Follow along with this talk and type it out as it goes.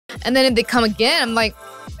And then if they come again, I'm like,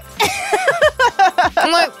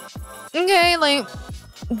 okay, like,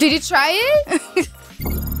 did you try it?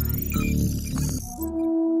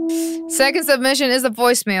 Second submission is a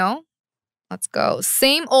voicemail. Let's go.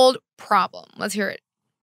 Same old problem. Let's hear it.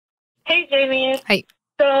 Hey, Jamie. Hey.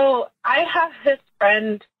 So I have this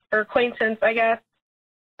friend or acquaintance, I guess.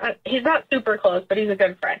 He's not super close, but he's a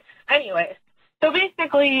good friend. Anyways, so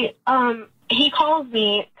basically, he calls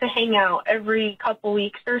me to hang out every couple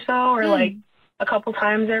weeks or so, or like a couple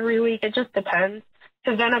times every week. It just depends.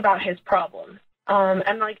 To vent about his problems.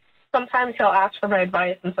 And like sometimes he'll ask for my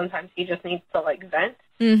advice, and sometimes he just needs to like vent.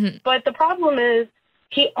 Mm-hmm. But the problem is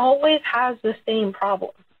he always has the same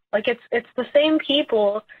problem. Like it's the same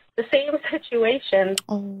people, the same situations,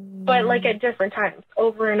 but like at different times,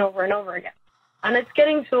 over and over and over again. And it's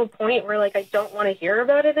getting to a point where like I don't want to hear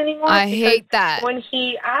about it anymore. I hate that. When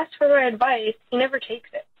he asks for my advice, he never takes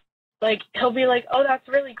it. Like he'll be like, "Oh, that's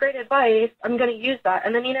really great advice. I'm going to use that,"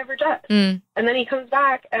 and then he never does. And then he comes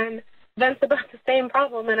back and vents about the same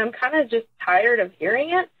problem, and I'm kind of just tired of hearing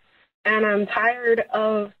it. And I'm tired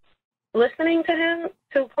of listening to him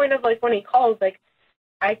to a point of, like, when he calls, like,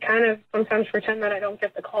 I kind of sometimes pretend that I don't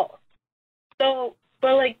get the call. So,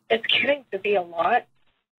 but, like, it's getting to be a lot.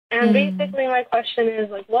 And basically my question is,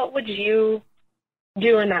 like, what would you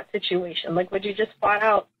do in that situation? Like, would you just flat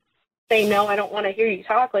out say, no, I don't want to hear you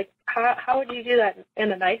talk? Like, how would you do that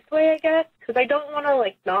in a nice way, I guess? Because I don't want to,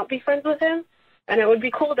 like, not be friends with him. And it would be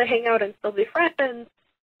cool to hang out and still be friends.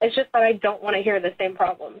 It's just that I don't want to hear the same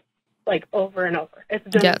problems, like, over and over. It's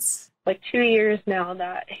been, like, 2 years now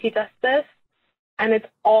that he does this, and it's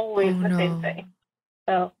always the same thing.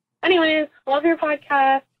 So, anyways, love your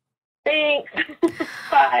podcast. Thanks.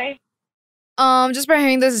 Bye. Just by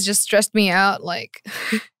hearing this, it just stressed me out, like,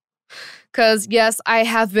 because, yes, I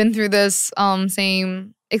have been through this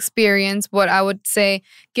same experience. What I would say,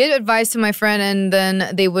 give advice to my friend, and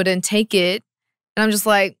then they wouldn't take it. And I'm just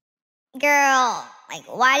like, girl, like,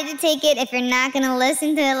 why did you take it if you're not going to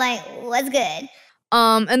listen to it? Like, what's good?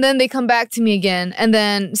 And then they come back to me again and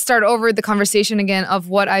then start over the conversation again of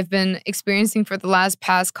what I've been experiencing for the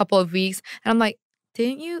past couple of weeks. And I'm like,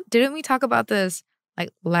 didn't we talk about this like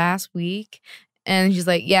last week? And she's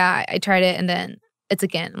like, yeah, I tried it. And then it's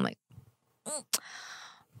again. I'm like,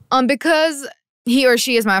 because he or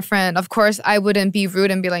she is my friend, of course, I wouldn't be rude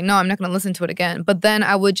and be like, no, I'm not going to listen to it again. But then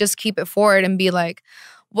I would just keep it forward and be like,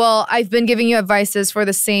 well, I've been giving you advices for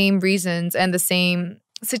the same reasons and the same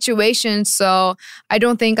situation. So I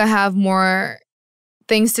don't think I have more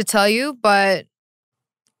things to tell you. But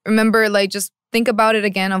remember, like, just think about it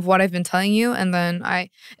again of what I've been telling you. And then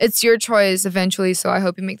it's your choice eventually. So I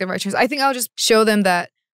hope you make the right choice. I think I'll just show them that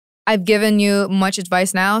I've given you much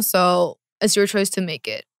advice now. So it's your choice to make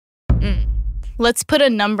it. Let's put a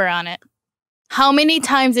number on it. How many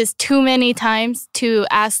times is too many times to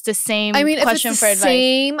ask the same question for advice?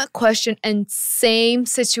 Same question and same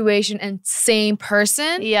situation and same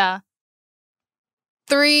person. Yeah.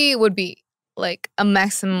 3 would be like a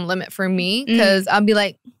maximum limit for me because I'll be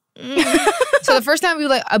like, So the first time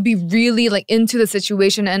I'll be really like into the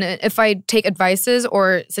situation, and if I take advices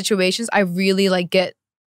or situations, I really like get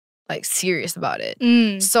like serious about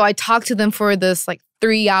it. So I talk to them for this like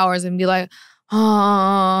 3 hours and be like,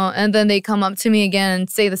 oh, and then they come up to me again and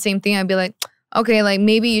say the same thing. I'd be like, okay, like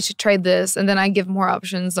maybe you should try this. And then I give more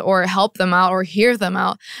options or help them out or hear them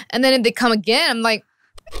out. And then if they come again, I'm like,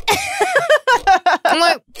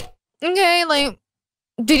 okay, like,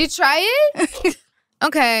 did you try it?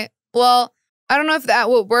 Okay, well, I don't know if that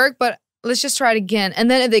would work, but let's just try it again. And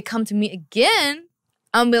then if they come to me again,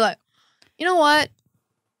 I'll be like, you know what?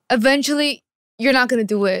 Eventually, you're not going to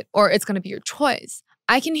do it, or it's going to be your choice.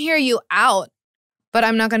 I can hear you out, but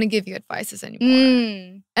I'm not going to give you advices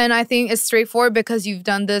anymore. And I think it's straightforward because you've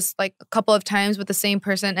done this like a couple of times with the same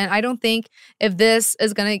person. And I don't think if this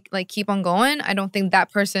is going to like keep on going, I don't think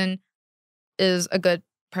that person is a good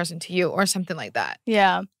person to you or something like that.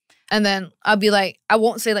 Yeah. And then I'll be like, I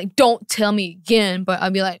won't say like, don't tell me again, but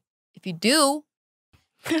I'll be like, if you do.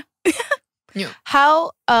 Yeah.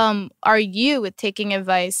 How are you with taking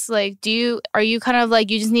advice? Like, are you kind of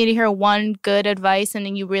like you just need to hear one good advice and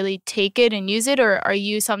then you really take it and use it? Or are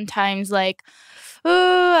you sometimes like,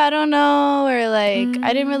 oh, I don't know, or like,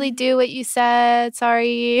 I didn't really do what you said,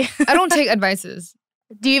 sorry. I don't take advices.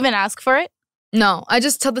 Do you even ask for it? No, I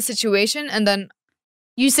just tell the situation and then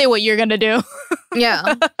you say what you're gonna do.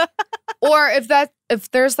 Yeah. Or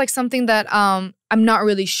if there's like something that I'm not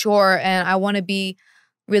really sure and I want to be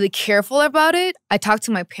really careful about it, I talk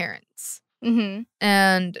to my parents.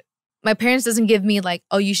 And my parents doesn't give me like,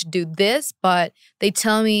 oh, you should do this, but they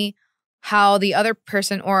tell me how the other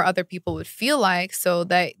person or other people would feel like, so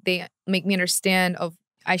that they make me understand of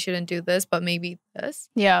I shouldn't do this, but maybe this.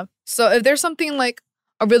 Yeah. So if there's something like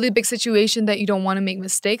a really big situation that you don't want to make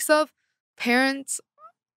mistakes of, parents,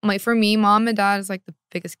 like for me, mom and dad is like the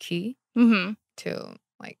biggest key to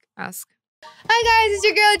like ask. Hi guys, it's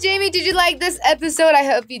your girl Jamie. Did you like this episode? I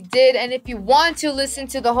hope you did. And if you want to listen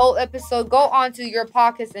to the whole episode, go onto your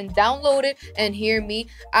podcast and download it and hear me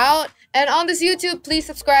out. And on this YouTube, please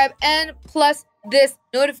subscribe and plus this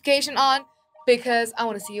notification on, because I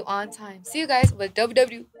want to see you on time. See you guys with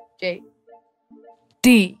WWJD.